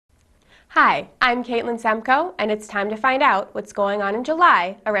Hi, I'm Caitlin Semko, and it's time to find out what's going on in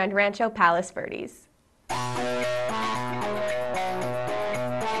July around Rancho Palos Verdes.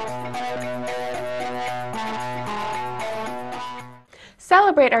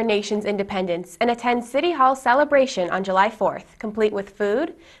 Celebrate our nation's independence and attend City Hall's celebration on July 4th, complete with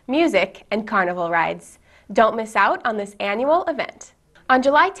food, music, and carnival rides. Don't miss out on this annual event. On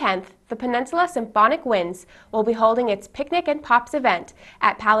July 10th, the Peninsula Symphonic Winds will be holding its Picnic and Pops event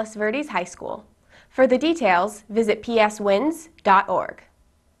at Palos Verdes High School. For the details, visit pswinds.org.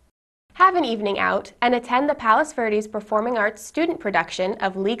 Have an evening out and attend the Palos Verdes Performing Arts student production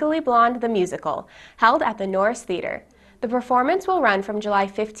of Legally Blonde the Musical, held at the Norris Theater. The performance will run from July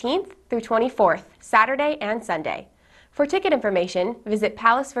 15th through 24th, Saturday and Sunday. For ticket information, visit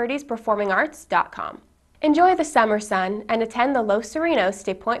palosverdesperformingarts.com. Enjoy the summer sun and attend the Los Serenos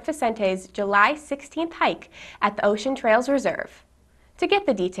de Point Vicente's July 16th hike at the Ocean Trails Reserve. To get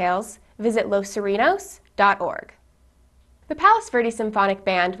the details, visit losserenos.org. The Palos Verdes Symphonic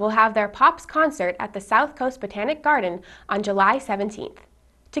Band will have their Pops concert at the South Coast Botanic Garden on July 17th.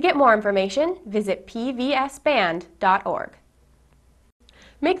 To get more information, visit pvsband.org.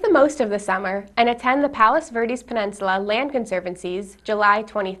 Make the most of the summer and attend the Palos Verdes Peninsula Land Conservancy's July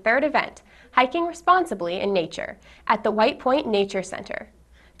 23rd event, Hiking Responsibly in Nature, at the White Point Nature Center.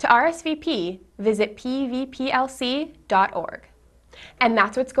 To RSVP, visit pvplc.org. And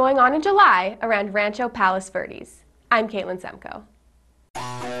that's what's going on in July around Rancho Palos Verdes. I'm Caitlin Semko.